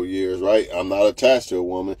couple of years, right? I'm not attached to a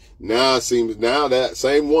woman. Now it seems, now that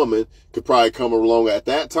same woman could probably come along at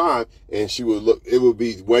that time and she would look, it would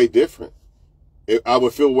be way different. I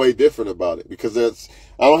would feel way different about it because I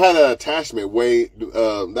don't have that attachment I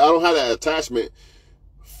don't have that attachment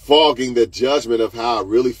fogging the judgment of how I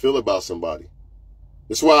really feel about somebody.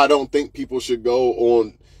 That's why I don't think people should go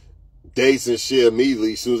on dates and shit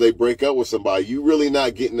immediately as soon as they break up with somebody. You really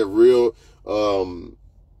not getting a real,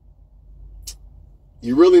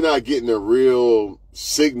 you're really not getting a real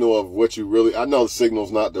signal of what you really, I know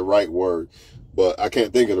signal's not the right word, but I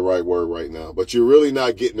can't think of the right word right now. But you're really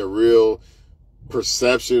not getting a real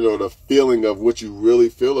perception or the feeling of what you really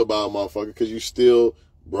feel about a motherfucker because you still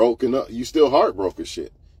broken up. You still heartbroken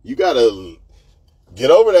shit. You gotta get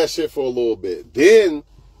over that shit for a little bit. Then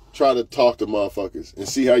try to talk to motherfuckers and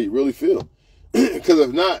see how you really feel. Because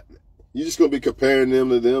if not, you're just going to be comparing them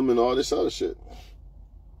to them and all this other shit.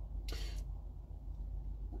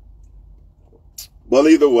 Well,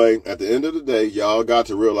 either way, at the end of the day, y'all got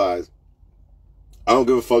to realize, I don't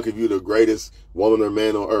give a fuck if you're the greatest woman or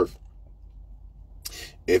man on earth.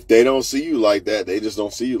 If they don't see you like that, they just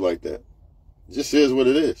don't see you like that. It just is what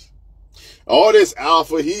it is. All this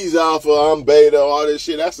alpha, he's alpha, I'm beta, all this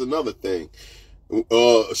shit, that's another thing.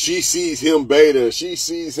 She sees him beta, she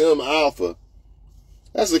sees him alpha.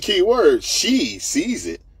 That's the key word. She sees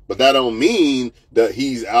it, but that don't mean that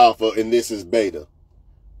he's alpha and this is beta.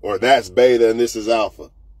 Or that's beta and this is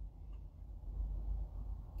alpha.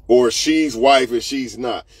 Or she's wife and she's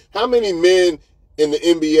not. How many men in the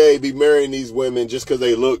NBA be marrying these women just because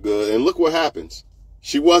they look good? And look what happens.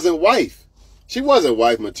 She wasn't wife. She wasn't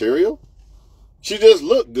wife material. She just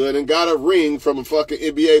looked good and got a ring from a fucking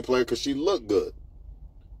NBA player because she looked good.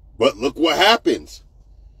 But look what happens.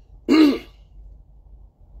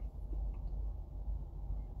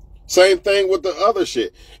 Same thing with the other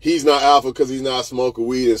shit. He's not alpha because he's not smoking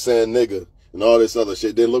weed and saying nigga and all this other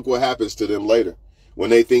shit. Then look what happens to them later. When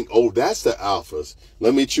they think, oh, that's the alphas.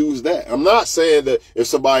 Let me choose that. I'm not saying that if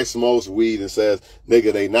somebody smokes weed and says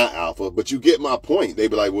nigga, they not alpha. But you get my point. They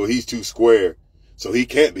be like, well, he's too square, so he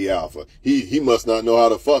can't be alpha. He must not know how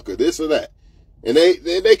to fuck her, this or that. And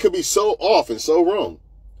they could be so off and so wrong.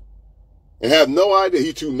 And have no idea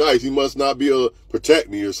he too nice. He must not be able to protect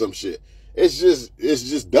me or some shit. It's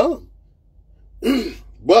just dumb.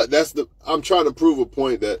 But I'm trying to prove a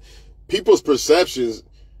point that people's perceptions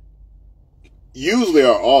usually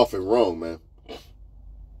are off and wrong, man.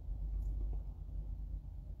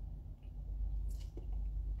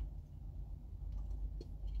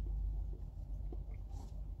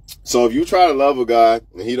 So if you try to love a guy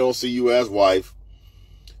and he don't see you as wife,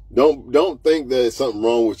 don't think that there's something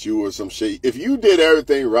wrong with you or some shit. If you did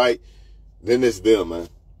everything right, then it's them, man.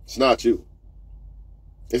 It's not you.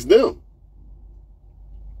 It's them.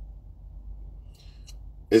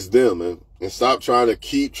 It's them, man. And stop trying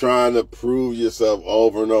to prove yourself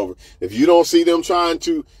over and over. If you don't see them trying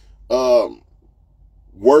to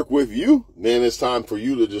work with you, then it's time for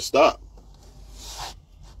you to just stop.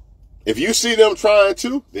 If you see them trying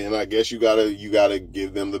to, then I guess you gotta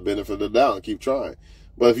give them the benefit of the doubt and keep trying.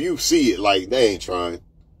 But if you see it like they ain't trying,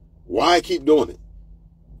 why keep doing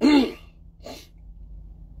it?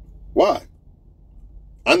 Why?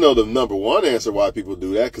 I know the number one answer why people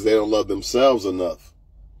do that, because they don't love themselves enough.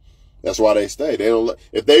 That's why they stay.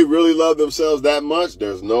 If they really love themselves that much,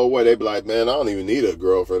 there's no way they'd be like, man, I don't even need a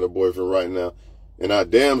girlfriend or boyfriend right now. And I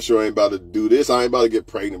damn sure ain't about to do this. I ain't about to get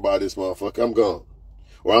pregnant by this motherfucker. I'm gone.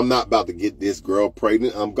 Or I'm not about to get this girl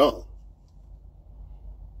pregnant. I'm gone.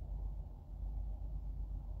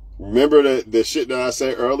 Remember the shit that I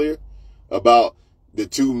said earlier about the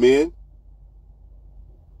two men?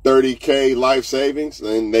 30K life savings,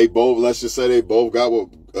 and they both, let's just say they both got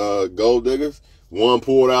with gold diggers. One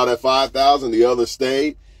pulled out at 5,000, the other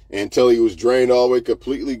stayed until he was drained all the way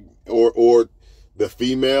completely, or the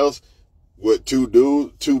females with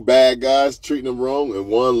two bad guys treating them wrong, and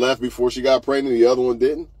one left before she got pregnant, the other one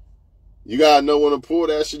didn't. You gotta know when to pull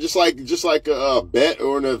that shit, just like a bet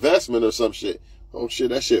or an investment or some shit. Oh shit,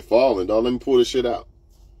 that shit falling, dog. Let me pull this shit out.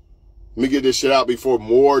 Let me get this shit out before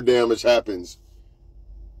more damage happens.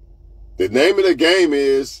 The name of the game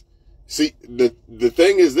is, see, the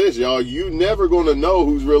thing is this, y'all, you never gonna know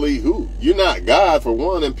who's really who. You're not God, for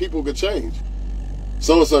one, and people could change.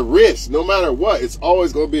 So it's a risk. No matter what, it's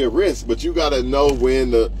always gonna be a risk, but you gotta know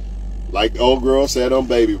when to, like old girl said on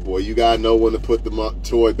Baby Boy, you gotta know when to put the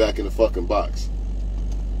toy back in the fucking box.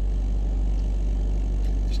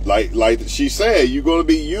 Like she said, you're gonna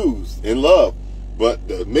be used in love, but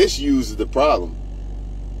the misuse is the problem.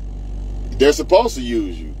 They're supposed to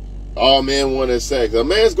use you. All men want is sex. A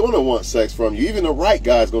man's going to want sex from you. Even the right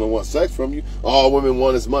guy's going to want sex from you. All women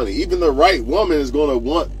want is money. Even the right woman is going to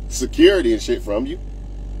want security and shit from you.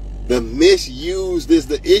 The misused is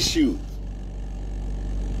the issue.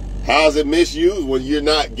 How is it misused? When you're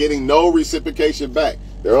not getting no reciprocation back.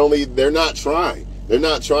 They're not trying. They're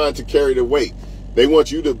not trying to carry the weight. They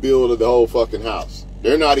want you to build the whole fucking house.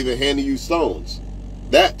 They're not even handing you stones.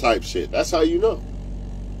 That type shit. That's how you know.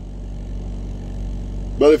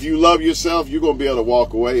 But if you love yourself, you're going to be able to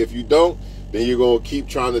walk away. If you don't, then you're going to keep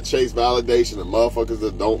trying to chase validation of motherfuckers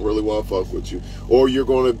that don't really want to fuck with you. Or you're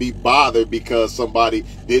going to be bothered because somebody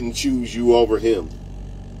didn't choose you over him.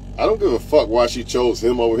 I don't give a fuck why she chose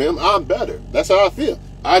him over him. I'm better. That's how I feel.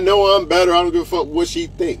 I know I'm better. I don't give a fuck what she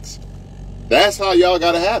thinks. That's how y'all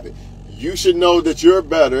got to have it. You should know that you're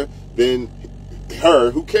better than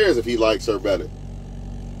her. Who cares if he likes her better?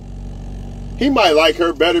 He might like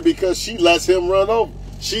her better because she lets him run over.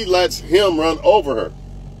 She lets him run over her.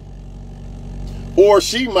 Or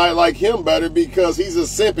she might like him better because he's a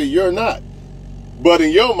simp and you're not. But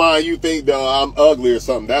in your mind, you think that I'm ugly or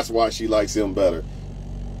something. That's why she likes him better.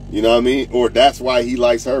 You know what I mean? Or that's why he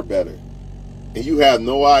likes her better. And you have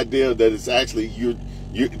no idea that it's actually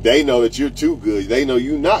they know that you're too good. They know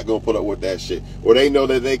you're not going to put up with that shit. Or they know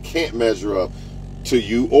that they can't measure up to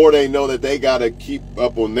you. Or they know that they got to keep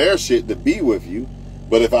up on their shit to be with you.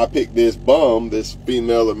 But if I pick this bum, this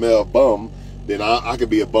female or male bum, then I could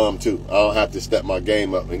be a bum too. I don't have to step my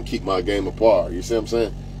game up and keep my game apart. You see what I'm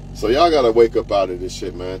saying? So y'all got to wake up out of this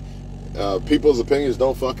shit, man. People's opinions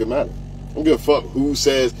don't fucking matter. I don't give a fuck who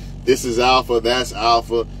says this is alpha, that's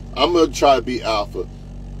alpha. I'm going to try to be alpha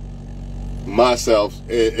myself.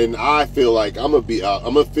 And I feel like I'm going to be alpha.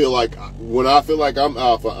 I'm going to feel like when I feel like I'm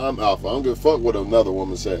alpha, I'm alpha. I don't give a fuck what another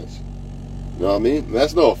woman says. You know what I mean? And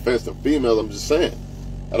that's no offense to females. I'm just saying.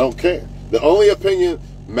 I don't care. The only opinion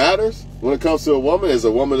matters when it comes to a woman is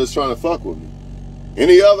a woman that's trying to fuck with me.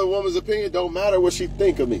 Any other woman's opinion don't matter what she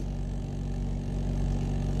think of me.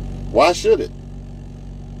 Why should it?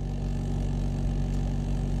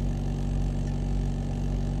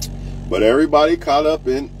 But everybody caught up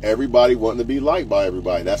in everybody wanting to be liked by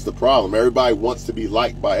everybody. That's the problem. Everybody wants to be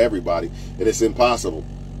liked by everybody, and it's impossible.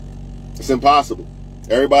 It's impossible.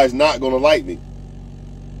 Everybody's not going to like me.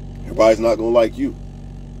 Everybody's not going to like you.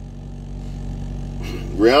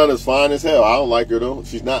 Rihanna's fine as hell. I don't like her though.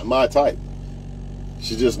 She's not my type.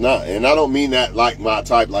 She's just not. And I don't mean that like my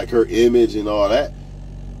type, like her image and all that.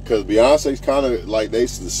 Because Beyonce's kind of like they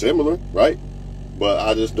similar, right? But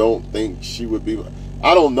I just don't think she would be.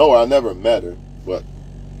 I don't know her. I never met her. But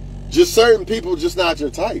just certain people just not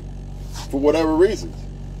your type for whatever reasons.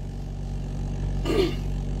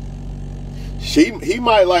 He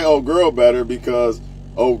might like old girl better because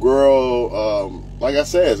old girl, like I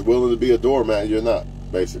said, is willing to be a doormat. You're not.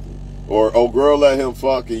 Basically. Or old girl let him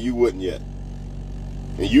fuck and you wouldn't yet.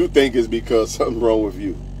 And you think it's because something's wrong with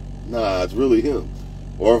you. Nah, it's really him.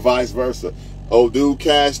 Or vice versa. Old dude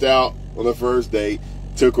cashed out on the first date,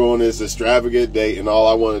 took her on this extravagant date, and all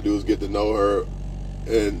I want to do is get to know her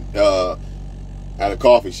and at a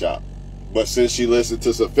coffee shop. But since she listened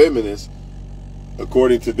to some feminists,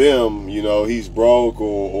 according to them, you know, he's broke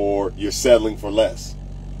or you're settling for less.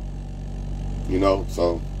 You know,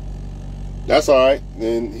 so that's all right.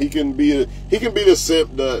 And he can be the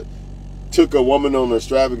simp that took a woman on an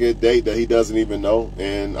extravagant date that he doesn't even know.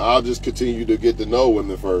 And I'll just continue to get to know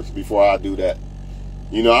women first before I do that.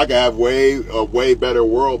 You know, I can have a way better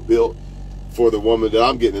world built for the woman that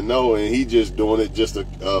I'm getting to know, and he just doing it just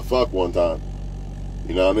to fuck one time.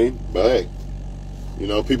 You know what I mean? But hey, you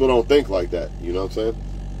know, people don't think like that. You know what I'm saying?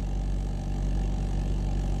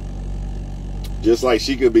 Just like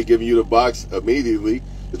she could be giving you the box immediately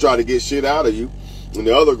to try to get shit out of you, and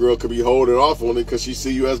the other girl could be holding off on it because she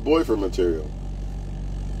see you as boyfriend material.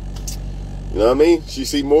 You know what I mean? She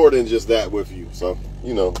see more than just that with you. So,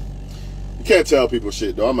 you know, you can't tell people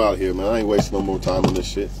shit, though. I'm out here, man. I ain't wasting no more time on this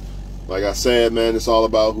shit. Like I said, man, it's all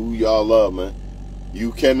about who y'all love, man.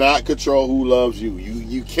 You cannot control who loves you.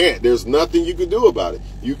 You can't. There's nothing you can do about it.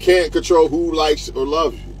 You can't control who likes or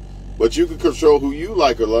loves you. But you can control who you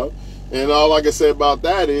like or love. And all I can say about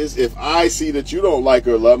that is, if I see that you don't like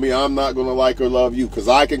or love me, I'm not going to like or love you, because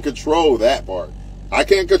I can control that part. I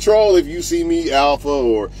can't control if you see me alpha,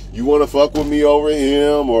 or you want to fuck with me over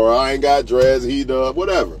him, or I ain't got dreads, he does,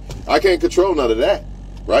 whatever. I can't control none of that,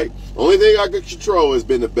 right? Only thing I can control is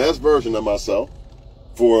being the best version of myself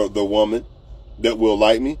for the woman that will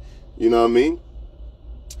like me, you know what I mean?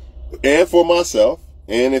 And for myself,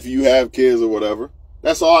 and if you have kids or whatever,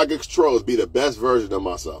 that's all I can control, is be the best version of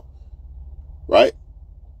myself. Right?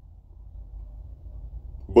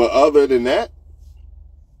 But other than that,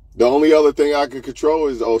 the only other thing I can control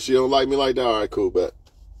is, oh, she don't like me like that. All right, cool, bet.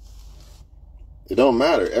 It don't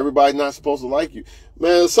matter. Everybody's not supposed to like you.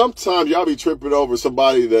 Man, sometimes y'all be tripping over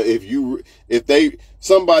somebody that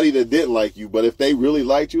somebody that didn't like you, but if they really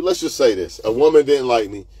liked you, let's just say this. A woman didn't like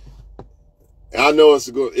me. I know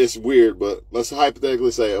it's weird, but let's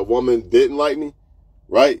hypothetically say a woman didn't like me,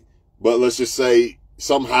 right? But let's just say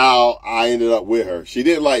somehow I ended up with her. She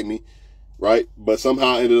didn't like me, right? But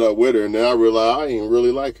somehow I ended up with her, and then I realized I didn't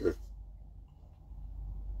really like her.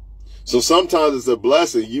 So sometimes it's a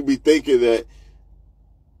blessing. You be thinking that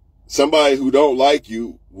somebody who don't like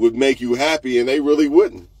you would make you happy, and they really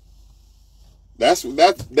wouldn't.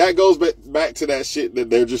 That goes back to that shit that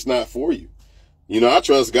they're just not for you. You know, I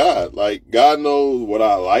trust God. Like, God knows what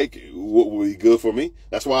I like, what would be good for me.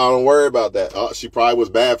 That's why I don't worry about that. She probably was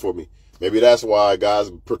bad for me. Maybe that's why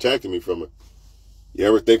God's protecting me from it. You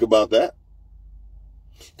ever think about that?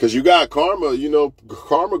 Because you got karma,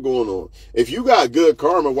 karma going on. If you got good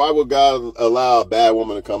karma, why would God allow a bad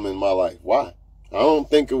woman to come in my life? Why? I don't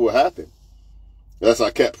think it would happen. Unless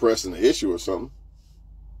I kept pressing the issue or something.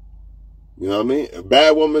 You know what I mean? A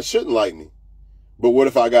bad woman shouldn't like me. But what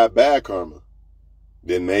if I got bad karma?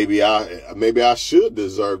 Then maybe I should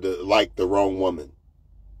deserve to like the wrong woman.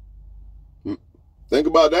 Think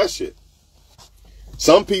about that shit.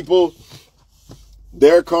 Some people,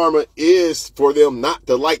 their karma is for them not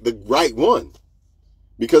to like the right one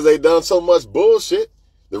because they done so much bullshit.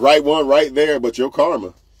 The right one right there, but your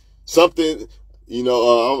karma. Something,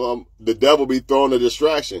 the devil be throwing a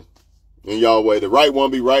distraction in y'all way. The right one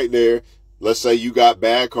be right there. Let's say you got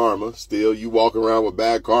bad karma. Still, you walk around with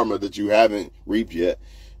bad karma that you haven't reaped yet.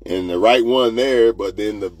 And the right one there, but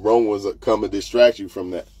then the wrong ones come and distract you from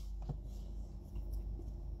that.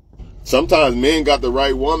 Sometimes men got the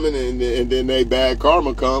right woman and then they bad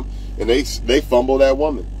karma come and they fumble that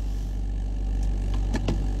woman.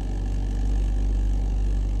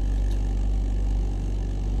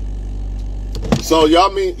 So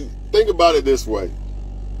think about it this way.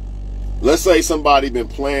 Let's say somebody been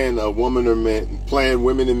playing a woman or man, playing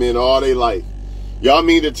women and men all their life. Y'all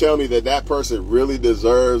mean to tell me that person really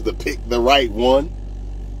deserves to pick the right one?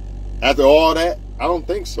 After all that? I don't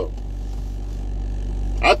think so.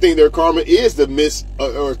 I think their karma is to miss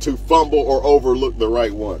or to fumble or overlook the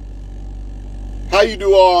right one. How you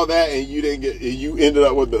do all that and you ended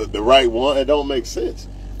up with the right one? It don't make sense.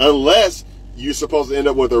 Unless you're supposed to end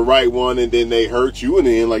up with the right one and then they hurt you in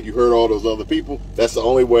the end like you hurt all those other people. That's the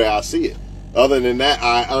only way I see it. Other than that,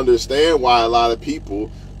 I understand why a lot of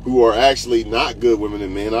people who are actually not good women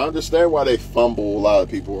and men, I understand why they fumble a lot of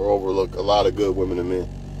people or overlook a lot of good women and men.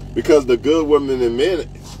 Because the good women and men,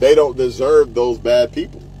 they don't deserve those bad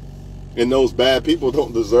people. And those bad people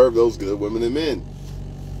don't deserve those good women and men.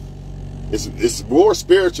 It's more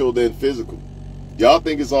spiritual than physical. Y'all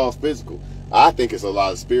think it's all physical. I think it's a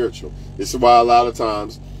lot of spiritual. This is why a lot of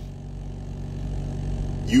times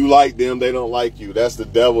you like them, they don't like you. That's the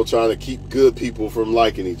devil trying to keep good people from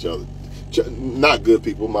liking each other. Not good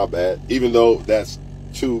people, my bad. Even though that's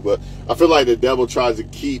true, but I feel like the devil tries to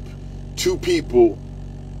keep two people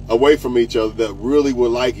away from each other that really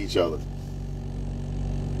would like each other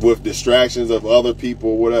with distractions of other people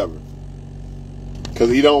or whatever. Because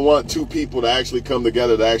he don't want two people to actually come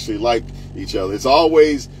together to actually like each other. It's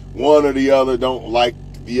always one or the other don't like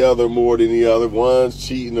the other more than the other. One's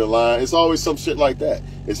cheating or lying. It's always some shit like that.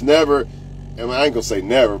 It's never, I ain't gonna say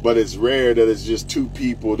never, but it's rare that it's just two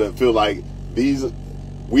people that feel like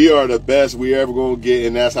we are the best we ever gonna get,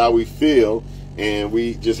 and that's how we feel, and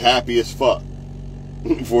we just happy as fuck.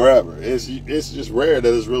 forever. It's just rare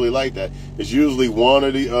that it's really like that. It's usually one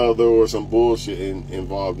or the other or some bullshit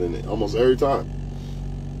involved in it almost every time.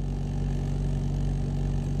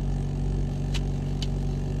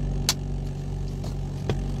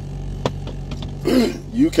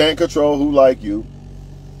 You can't control who like you,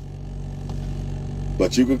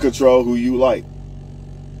 but you can control who you like.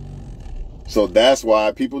 So that's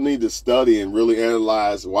why people need to study and really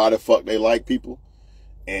analyze why the fuck they like people,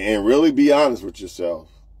 and really be honest with yourself.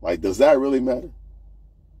 Like, does that really matter?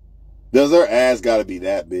 Does her ass gotta be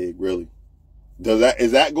that big, really?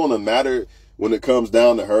 Is that gonna matter when it comes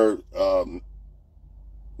down to her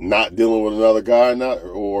not dealing with another guy or not,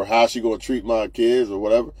 or how she gonna treat my kids or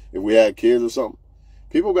whatever, if we had kids or something?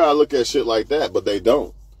 People gotta look at shit like that, but they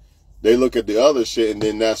don't. They look at the other shit, and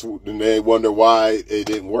then they wonder why it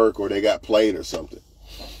didn't work or they got played or something.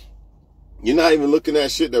 You're not even looking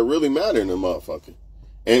at shit that really matter in the motherfucker.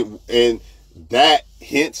 And that,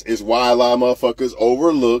 hence, is why a lot of motherfuckers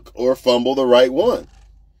overlook or fumble the right one.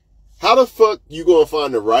 How the fuck you gonna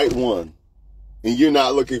find the right one and you're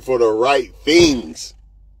not looking for the right things?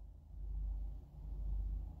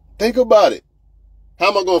 Think about it. How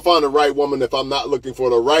am I gonna find the right woman if I'm not looking for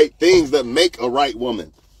the right things that make a right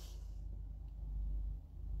woman?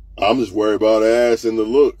 I'm just worried about the ass and the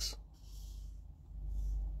looks.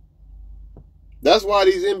 That's why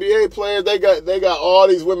these NBA players, they got all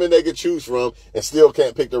these women they could choose from and still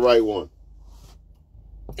can't pick the right one.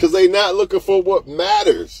 Because they not looking for what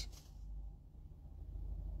matters.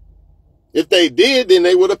 If they did, then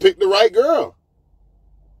they would have picked the right girl.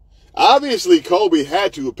 Obviously, Kobe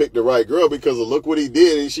had to have picked the right girl because of look what he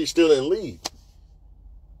did and she still didn't leave.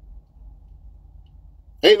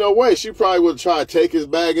 Ain't no way. She probably would try to take his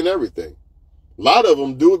bag and everything. A lot of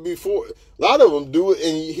them do it before. A lot of them do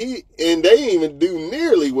it, and they ain't even do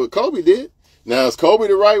nearly what Kobe did. Now, is Kobe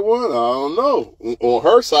the right one? I don't know. On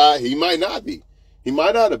her side, he might not be. He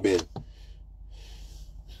might not have been.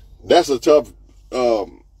 That's a tough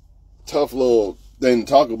little thing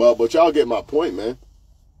to talk about, but y'all get my point, man.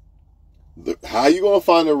 How you gonna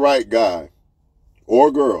find the right guy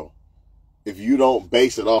or girl if you don't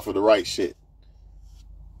base it off of the right shit?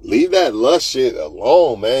 Leave that lust shit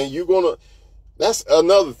alone, man. That's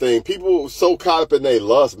another thing. People so caught up in their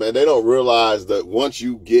lust, man. They don't realize that once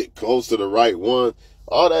you get close to the right one,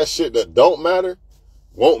 all that shit that don't matter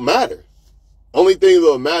won't matter. Only thing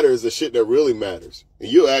that'll matter is the shit that really matters. And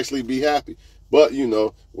you'll actually be happy. But,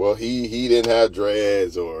 well, he didn't have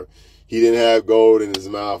dreads, or he didn't have gold in his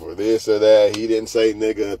mouth, or this or that. He didn't say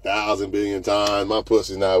nigga 1,000 billion times. My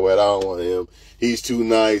pussy's not wet. I don't want him. He's too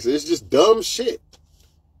nice. It's just dumb shit.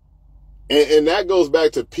 And that goes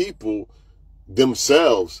back to people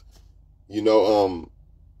themselves,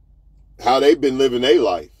 how they've been living their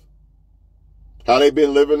life. How they've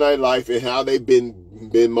been living their life and how they've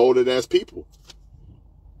been molded as people.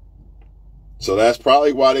 So that's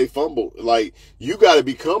probably why they fumble. Like, you got to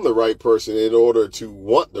become the right person in order to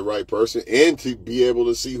want the right person and to be able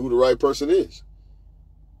to see who the right person is.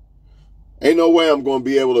 Ain't no way I'm going to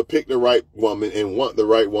be able to pick the right woman and want the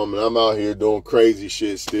right woman. I'm out here doing crazy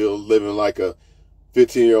shit, still living like a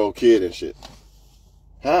 15-year-old kid and shit.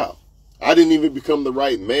 How? I didn't even become the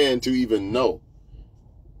right man to even know.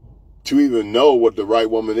 To even know what the right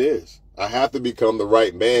woman is. I have to become the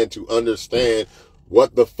right man to understand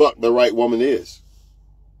what the fuck the right woman is.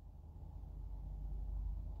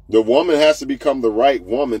 The woman has to become the right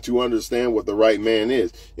woman to understand what the right man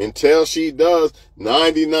is. Until she does,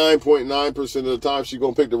 99.9% of the time, she's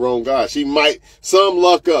going to pick the wrong guy. She might, some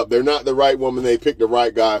luck up. They're not the right woman. They pick the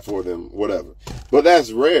right guy for them, whatever. But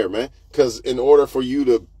that's rare, man. Because in order for you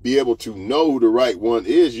to be able to know who the right one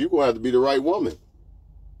is, you're going to have to be the right woman.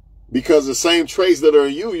 Because the same traits that are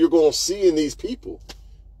in you, you're going to see in these people.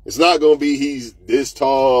 It's not going to be he's this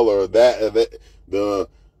tall or that. The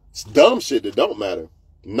dumb shit that don't matter.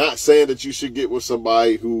 Not saying that you should get with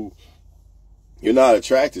somebody who you're not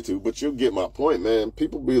attracted to, but you'll get my point, man.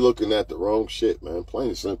 People be looking at the wrong shit, man. Plain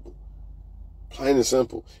and simple. Plain and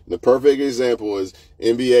simple. And the perfect example is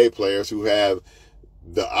NBA players who have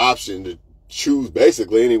the option to choose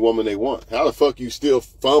basically any woman they want. How the fuck you still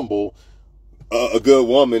fumble a good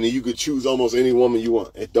woman and you could choose almost any woman you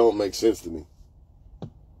want? It don't make sense to me.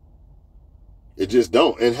 It just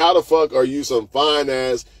don't. And how the fuck are you some fine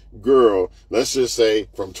ass girl, let's just say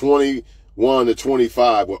from 21 to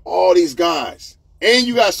 25 with all these guys, and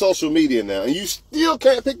you got social media now, and you still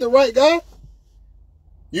can't pick the right guy?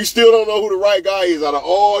 You still don't know who the right guy is out of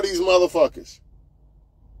all these motherfuckers.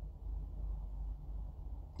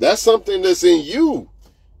 That's something that's in you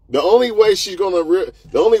The only way the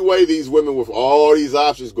only way these women with all these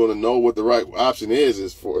options gonna know what the right option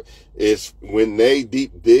is when they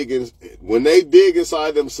dig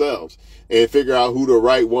inside themselves and figure out who the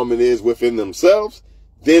right woman is within themselves.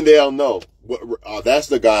 Then they'll know that's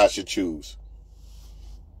the guy I should choose.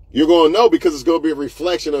 You're gonna know because it's gonna be a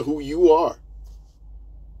reflection of who you are.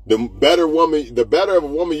 The better of a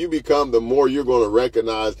woman you become, the more you're gonna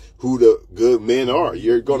recognize who the good men are.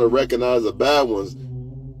 You're gonna recognize the bad ones.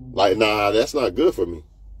 Like, nah, that's not good for me.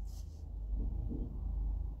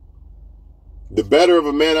 The better of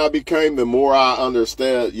a man I became, the more I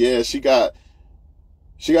understand, yeah, she got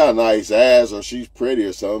a nice ass or she's pretty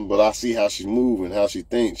or something, but I see how she's moving, how she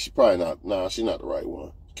thinks. She's probably not, she's not the right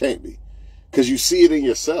one. Can't be. Because you see it in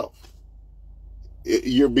yourself.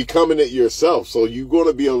 You're becoming it yourself, so you're going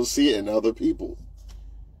to be able to see it in other people.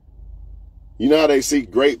 You know how they say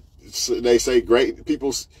great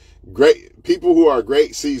people who are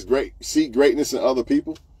great see greatness in other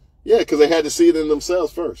people? Yeah, because they had to see it in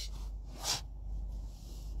themselves first.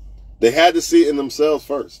 They had to see it in themselves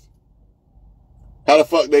first. How the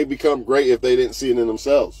fuck they become great if they didn't see it in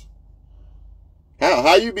themselves?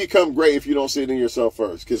 How you become great if you don't see it in yourself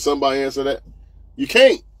first? Can somebody answer that? You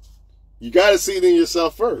can't. You got to see it in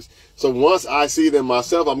yourself first. So once I see it in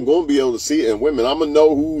myself, I'm going to be able to see it in women. I'm going to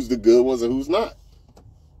know who's the good ones and who's not.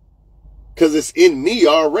 Because it's in me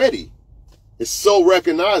already. It's so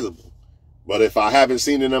recognizable. But if I haven't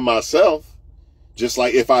seen it in myself, just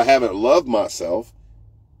like if I haven't loved myself,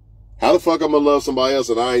 how the fuck I'm going to love somebody else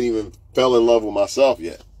and I ain't even fell in love with myself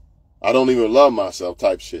yet? I don't even love myself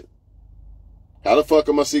type shit. How the fuck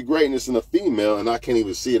am I see greatness in a female and I can't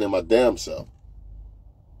even see it in my damn self?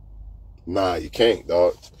 Nah, you can't,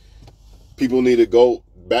 dog. People need to go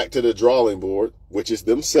back to the drawing board, which is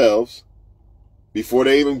themselves, before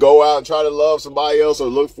they even go out and try to love somebody else or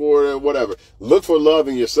look for it or whatever. Look for love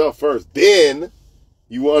in yourself first. Then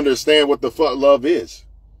you will understand what the fuck love is.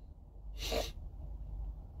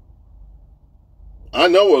 I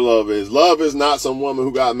know what love is. Love is not some woman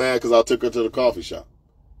who got mad because I took her to the coffee shop.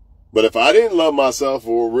 But if I didn't love myself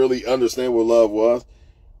or really understand what love was,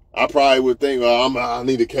 I probably would think, well, I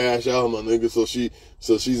need to cash out my nigga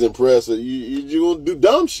so she's impressed. You're going to do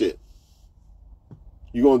dumb shit.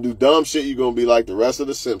 You're going to do dumb shit. You're going to be like the rest of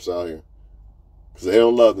the simps out here. Because they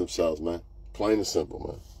don't love themselves, man. Plain and simple,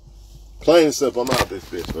 man. Plain and simple. I'm out this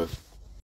bitch, man.